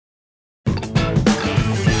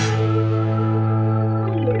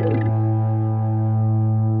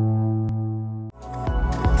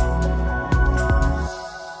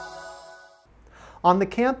On the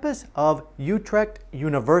campus of Utrecht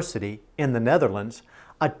University in the Netherlands,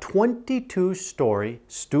 a 22-story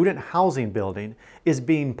student housing building is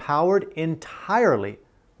being powered entirely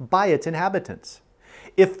by its inhabitants.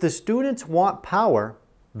 If the students want power,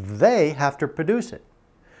 they have to produce it,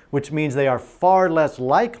 which means they are far less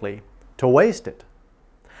likely to waste it.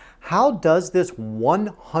 How does this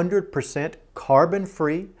 100%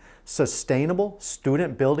 carbon-free, sustainable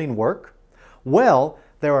student building work? Well,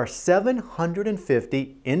 there are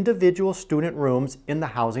 750 individual student rooms in the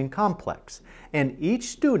housing complex, and each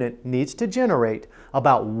student needs to generate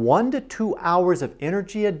about 1 to 2 hours of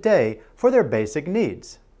energy a day for their basic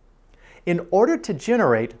needs. In order to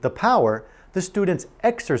generate the power, the students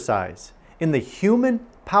exercise in the human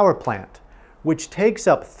power plant, which takes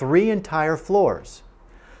up 3 entire floors.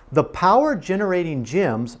 The power-generating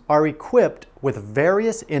gyms are equipped with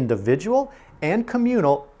various individual and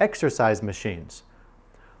communal exercise machines.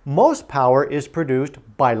 Most power is produced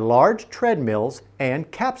by large treadmills and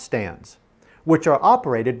capstans, which are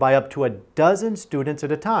operated by up to a dozen students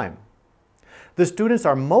at a time. The students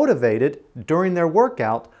are motivated during their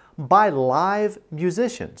workout by live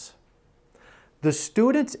musicians. The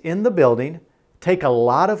students in the building take a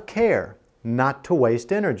lot of care not to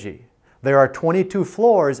waste energy. There are 22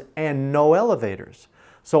 floors and no elevators,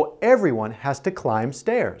 so everyone has to climb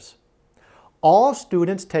stairs. All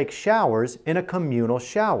students take showers in a communal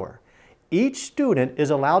shower. Each student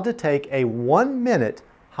is allowed to take a 1-minute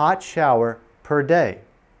hot shower per day.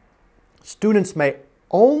 Students may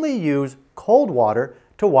only use cold water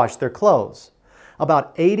to wash their clothes.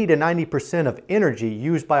 About 80 to 90% of energy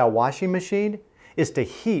used by a washing machine is to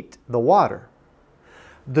heat the water.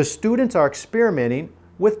 The students are experimenting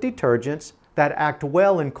with detergents that act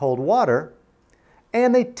well in cold water,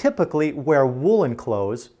 and they typically wear woolen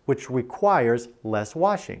clothes, which requires less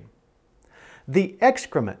washing. The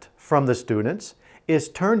excrement from the students is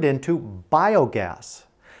turned into biogas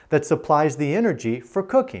that supplies the energy for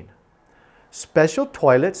cooking. Special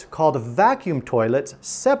toilets called vacuum toilets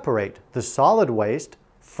separate the solid waste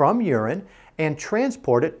from urine and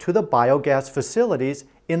transport it to the biogas facilities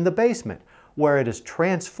in the basement, where it is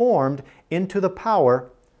transformed into the power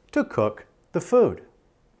to cook the food.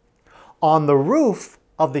 On the roof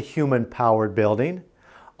of the human-powered building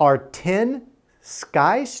are 10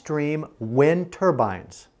 SkyStream wind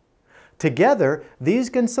turbines. Together,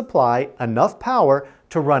 these can supply enough power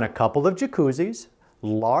to run a couple of jacuzzis,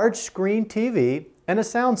 large screen TV, and a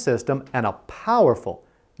sound system, and a powerful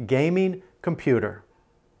gaming computer.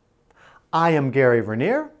 I am Gary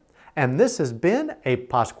Vernier, and this has been a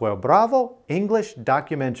Pascual Bravo English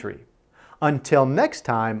documentary. Until next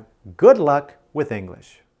time, good luck with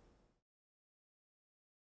English.